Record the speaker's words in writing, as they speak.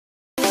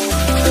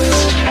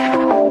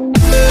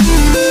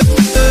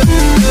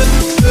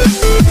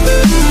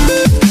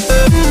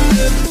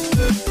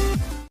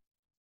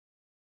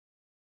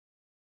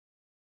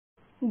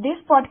This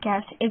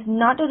podcast is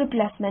not a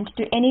replacement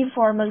to any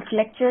formal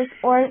lectures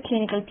or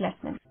clinical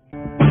placements.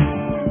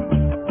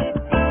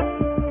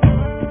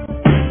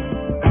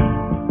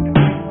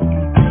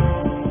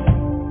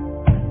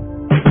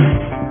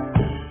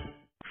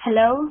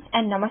 Hello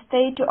and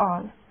namaste to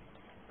all.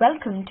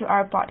 Welcome to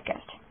our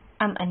podcast.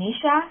 I'm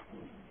Anisha.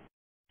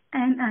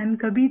 And I'm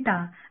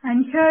Kabita.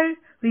 And here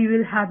we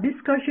will have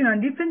discussion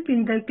on different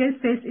clinical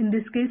cases in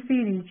this case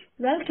series.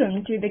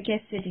 Welcome to the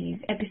case series,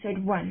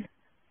 episode 1.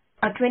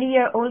 A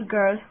 20-year-old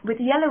girl with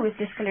yellowish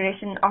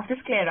discoloration of the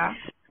sclera.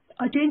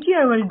 A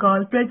 20-year-old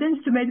girl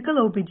presents to medical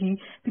OPD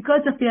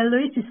because of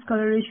yellowish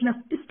discoloration of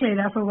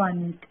sclera for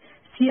 1 week.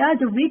 She has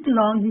a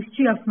week-long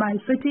history of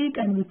mild fatigue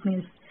and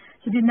weakness.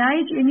 She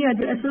denies any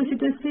other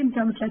associated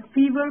symptoms like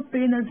fever,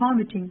 pain or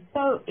vomiting.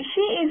 So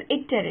she is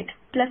icteric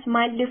plus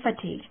mildly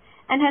fatigued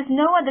and has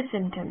no other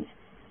symptoms.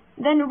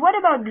 Then what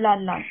about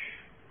blood loss?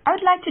 I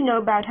would like to know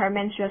about her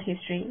menstrual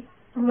history.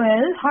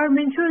 Well, her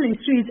menstrual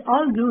history is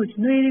all good.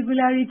 No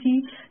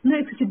irregularity, no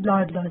excessive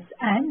blood loss,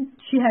 and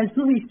she has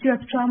no history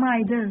of trauma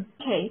either.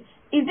 Okay.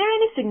 Is there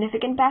any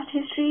significant past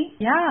history?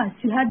 Yeah,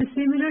 she had a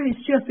similar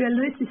history of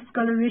yellowish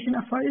discoloration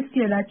of her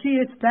sclera 3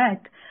 years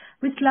back,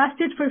 which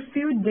lasted for a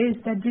few days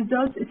that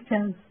resolves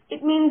itself.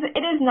 It means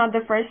it is not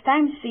the first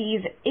time she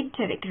is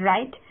icteric,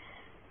 right?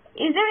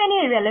 Is there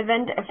any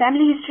relevant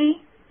family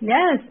history?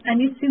 Yes, and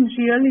it seems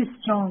really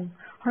strong.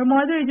 Her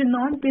mother is a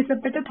known case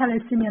of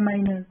Thalassemia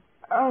minor.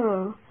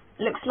 Oh,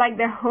 looks like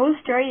the whole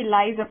story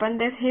lies upon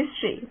this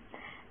history.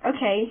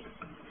 Okay,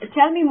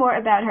 tell me more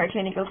about her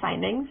clinical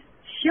findings.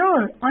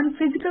 Sure, on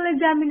physical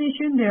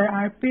examination there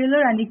are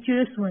pallor and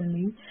icterus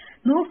only.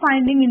 No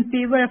finding in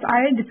favor of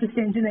iron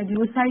deficiency like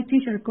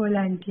glossitis or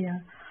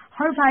cholangia.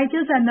 Her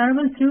vitals are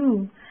normal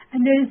too,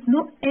 and there is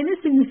no any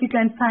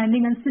significant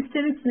finding on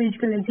systemic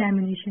physical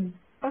examination.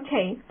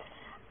 Okay.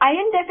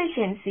 Iron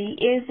deficiency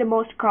is the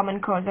most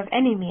common cause of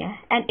anemia,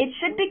 and it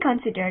should be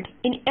considered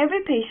in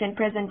every patient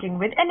presenting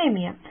with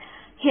anemia.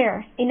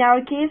 Here, in our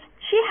case,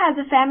 she has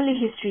a family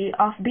history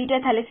of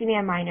beta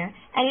thalassemia minor,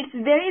 and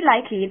it's very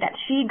likely that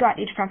she got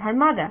it from her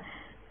mother.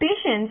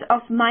 Patients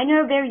of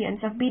minor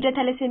variants of beta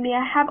thalassemia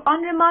have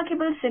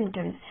unremarkable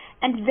symptoms,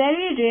 and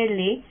very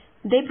rarely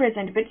they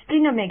present with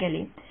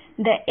splenomegaly.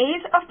 The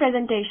age of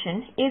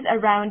presentation is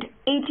around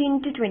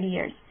 18 to 20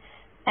 years.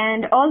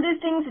 And all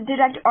these things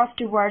direct us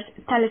towards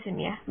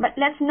thalassemia. But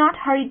let's not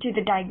hurry to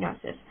the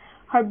diagnosis.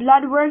 Her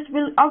blood works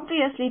will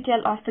obviously tell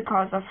us the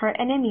cause of her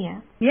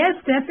anemia. Yes,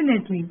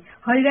 definitely.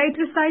 Her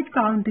erythrocyte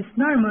count is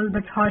normal,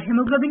 but her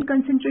hemoglobin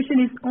concentration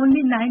is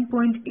only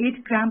 9.8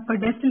 gram per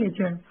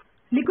deciliter.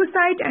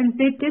 Leukocyte and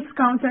platelet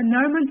counts are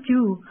normal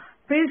too.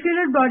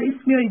 Peripheral blood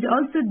smear is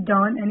also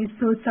done and it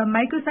shows some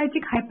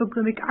microcytic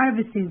hypochromic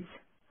RBCs.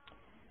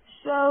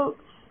 So,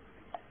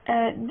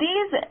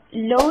 these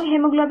low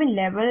hemoglobin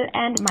level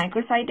and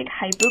microcytic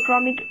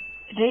hypochromic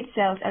red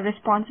cells are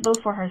responsible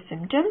for her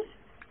symptoms?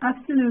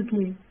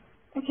 Absolutely.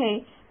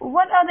 Okay,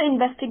 what other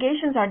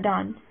investigations are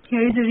done?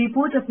 Here is a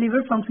report of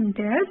liver function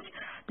test.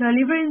 The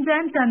liver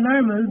enzymes are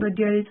normal, but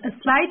there is a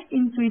slight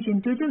increase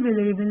in total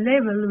bilirubin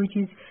level, which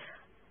is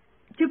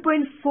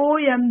 2.4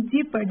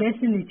 mg per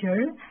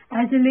deciliter.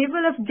 As the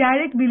level of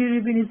direct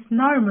bilirubin is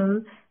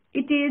normal,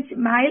 it is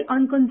mild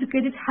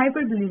unconjugated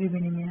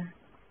hyperbilirubinemia.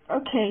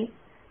 Okay.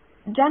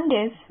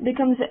 Jaundice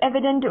becomes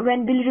evident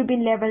when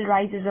bilirubin level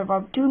rises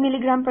above 2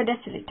 mg per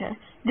deciliter.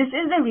 This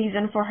is the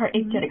reason for her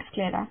icteric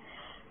sclera.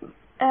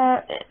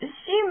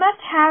 She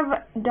must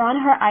have done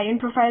her iron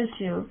profile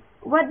too.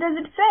 What does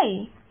it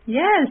say?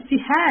 Yes, she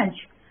has.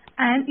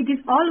 And it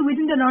is all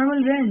within the normal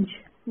range.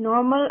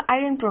 Normal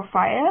iron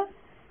profile?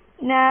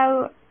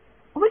 Now,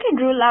 we can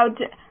rule out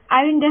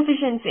iron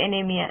deficiency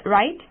anemia,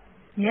 right?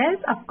 Yes,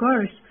 of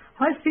course.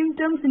 Her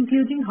symptoms,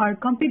 including her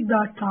complete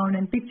blood count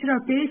and picture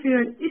of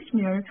peripheral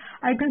smear,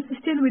 are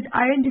consistent with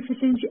iron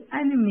deficiency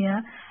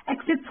anemia,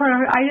 except for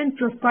her iron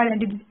profile,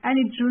 and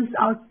it rules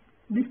out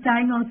this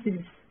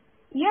diagnosis.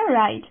 You're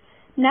right.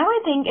 Now I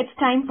think it's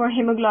time for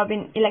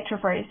hemoglobin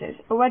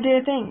electrophoresis. What do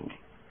you think?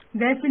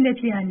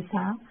 Definitely,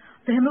 Anisha.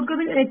 The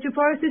hemoglobin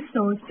electrophoresis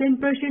shows 10%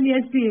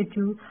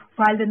 SbA2,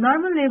 while the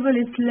normal level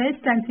is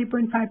less than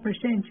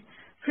 3.5%.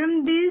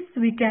 From this,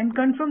 we can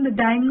confirm the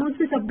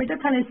diagnosis of beta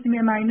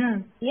thalassemia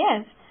minor.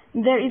 Yes,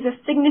 there is a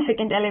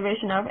significant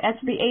elevation of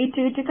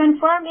SbA2 to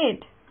confirm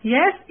it.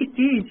 Yes, it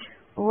is.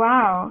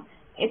 Wow,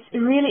 it's a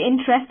really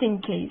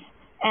interesting case,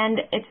 and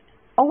it's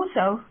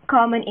also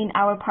common in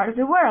our part of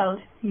the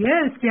world.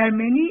 Yes, there are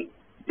many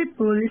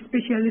people,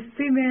 especially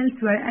females,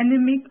 who are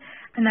anemic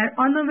and are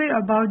unaware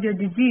about their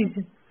disease.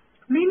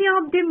 Many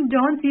of them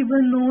don't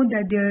even know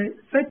that their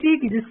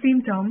fatigue is a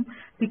symptom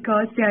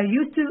because they are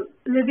used to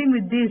living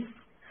with this.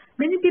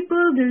 Many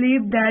people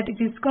believe that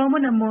it is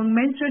common among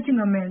menstruating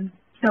women,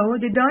 so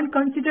they don't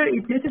consider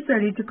it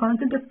necessary to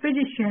consult a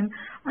physician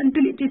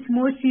until it is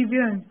more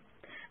severe.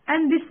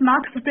 And this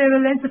marks the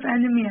prevalence of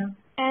anemia.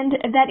 And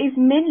that is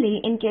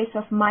mainly in case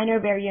of minor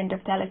variant of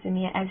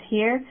thalassemia, as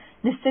here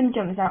the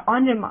symptoms are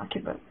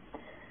unremarkable.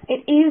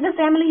 It is the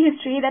family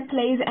history that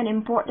plays an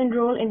important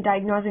role in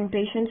diagnosing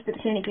patients with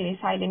clinically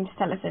silent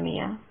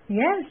thalassemia.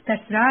 Yes,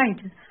 that's right.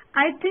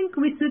 I think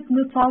we should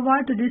move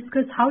forward to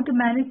discuss how to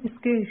manage this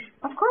case.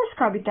 Of course,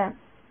 Kabita.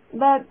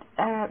 But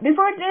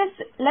before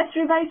this, let's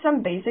revise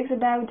some basics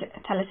about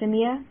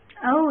thalassemia.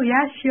 Oh,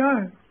 yeah,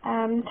 sure.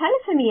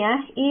 Thalassemia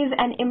is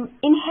an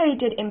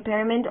inherited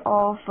impairment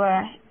of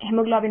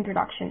hemoglobin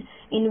production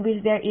in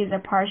which there is a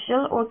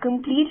partial or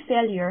complete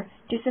failure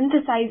to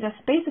synthesize a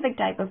specific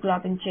type of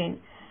globin chain.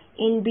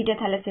 In beta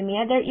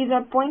thalassemia, there is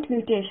a point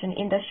mutation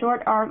in the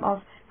short arm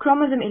of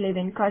chromosome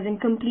 11 causing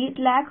complete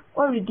lack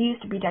or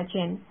reduced beta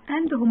chain.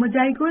 And the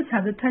homozygotes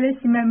have the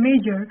thalassemia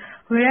major,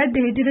 whereas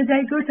the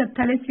heterozygotes have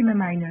thalassemia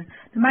minor.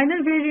 The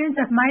minor variants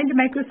have mild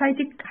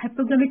microcytic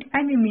hypoglycemic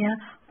anemia,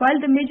 while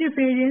the major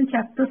variants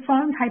have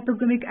profound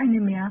hypoglycemic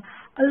anemia,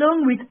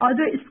 along with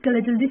other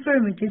skeletal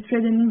deformities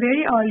present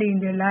very early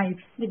in their lives.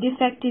 The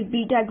defective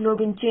beta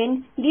globin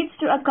chain leads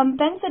to a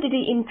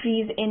compensatory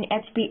increase in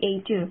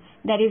HbA2,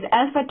 that is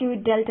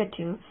alpha-2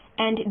 delta-2,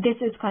 and this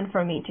is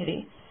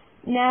confirmatory.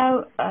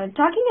 Now,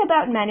 talking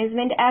about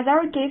management, as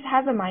our case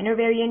has a minor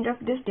variant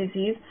of this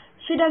disease,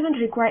 she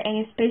doesn't require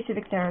any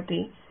specific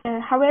therapy.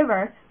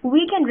 However,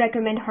 we can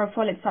recommend her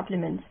folate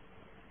supplements.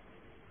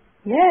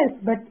 Yes,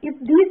 but if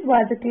this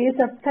was a case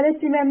of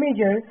thalassemia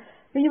major,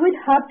 we would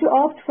have to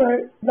opt for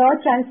blood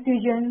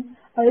transfusion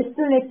or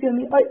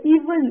splenectomy or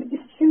even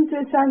stem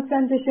cell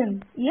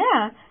transplantation.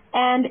 Yeah,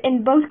 and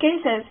in both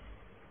cases,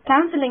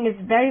 counseling is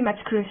very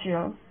much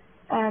crucial.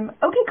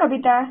 Okay,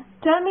 Kabita,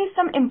 tell me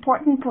some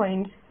important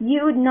points you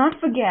would not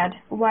forget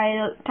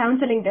while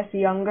counseling this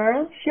young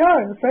girl.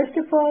 Sure. First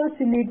of all,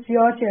 she needs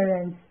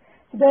reassurance.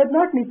 She does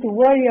not need to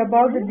worry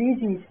about the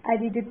disease,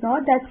 and it is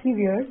not that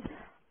severe.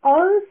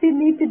 All she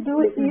needs to do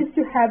is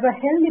to have a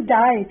healthy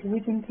diet,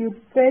 which includes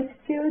fresh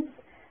fruits,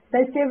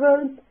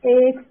 vegetables,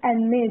 eggs,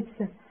 and meats.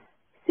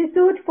 She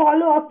should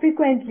follow up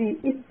frequently,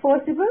 if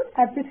possible,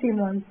 every 3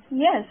 months.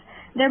 Yes,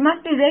 there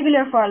must be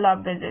regular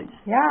follow-up visits.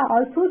 Yeah,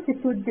 also she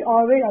should be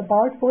aware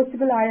about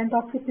possible iron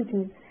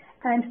toxicity.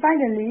 And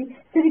finally,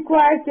 she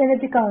requires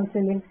genetic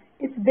counseling.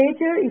 It's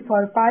better if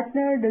her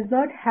partner does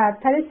not have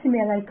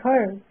thalassemia like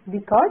her,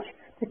 because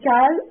the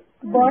child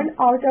born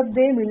out of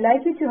them will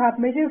likely to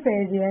have major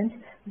variants,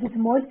 which is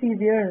more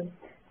severe.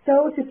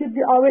 So she should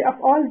be aware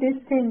of all these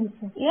things.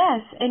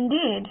 Yes,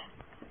 indeed.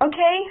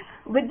 Okay,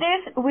 with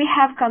this, we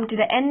have come to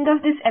the end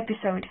of this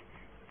episode.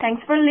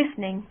 Thanks for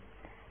listening.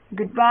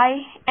 Goodbye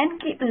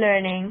and keep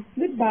learning.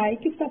 Goodbye.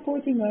 Keep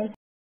supporting us.